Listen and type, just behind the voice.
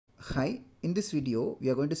Hi, in this video we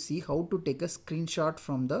are going to see how to take a screenshot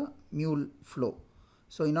from the Mule flow.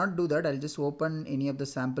 So in order to do that, I'll just open any of the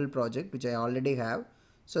sample project which I already have.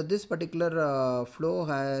 So this particular flow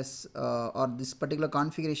has or this particular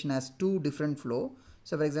configuration has two different flow.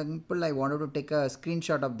 So for example, I wanted to take a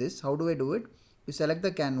screenshot of this. How do I do it? You select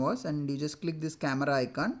the canvas and you just click this camera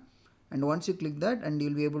icon, and once you click that, and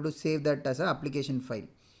you'll be able to save that as an application file.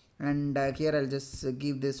 And here I'll just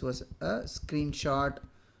give this was a screenshot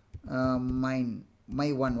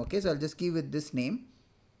my one. Okay, so I'll just give it this name,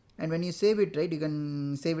 and when you save it, right, you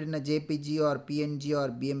can save it in a JPG or PNG or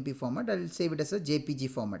BMP format. I'll save it as a JPG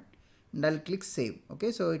format and I'll click save.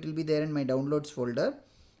 Okay, so it will be there in my downloads folder,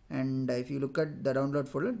 and if you look at the download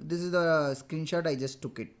folder, this is the screenshot I just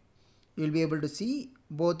took it. You will be able to see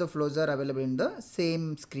both the flows are available in the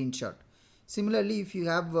same screenshot. Similarly, if you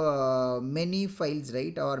have many files,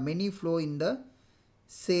 right, or many flow in the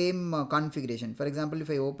same configuration. For example, if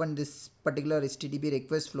I open this particular HTTP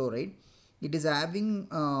request flow, right, it is having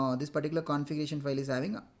this particular configuration file is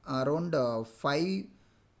having around 5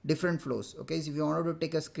 different flows. Okay, so if you wanted to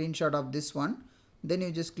take a screenshot of this one, then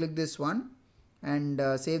you just click this one and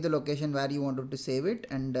save the location where you wanted to save it,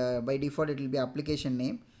 and by default it will be application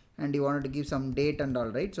name, and you wanted to give some date and all,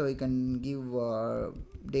 right, so you can give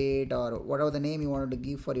date or whatever the name you wanted to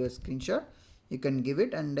give for your screenshot. You can give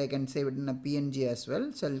it, and I can save it in a PNG as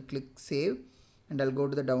well. So I'll click save and I'll go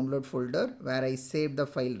to the download folder where I saved the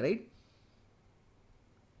file, right,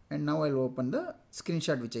 and now I'll open the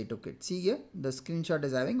screenshot which I took it. See here, the screenshot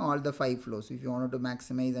is having all the 5 flows. If you wanted to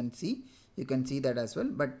maximize and see, you can see that as well.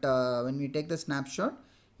 But when we take the snapshot,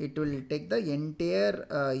 it will take the entire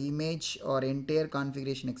image or entire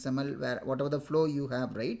configuration XML, where whatever the flow you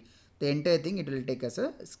have, right, the entire thing it will take as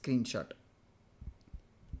a screenshot.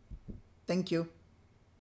 Thank you.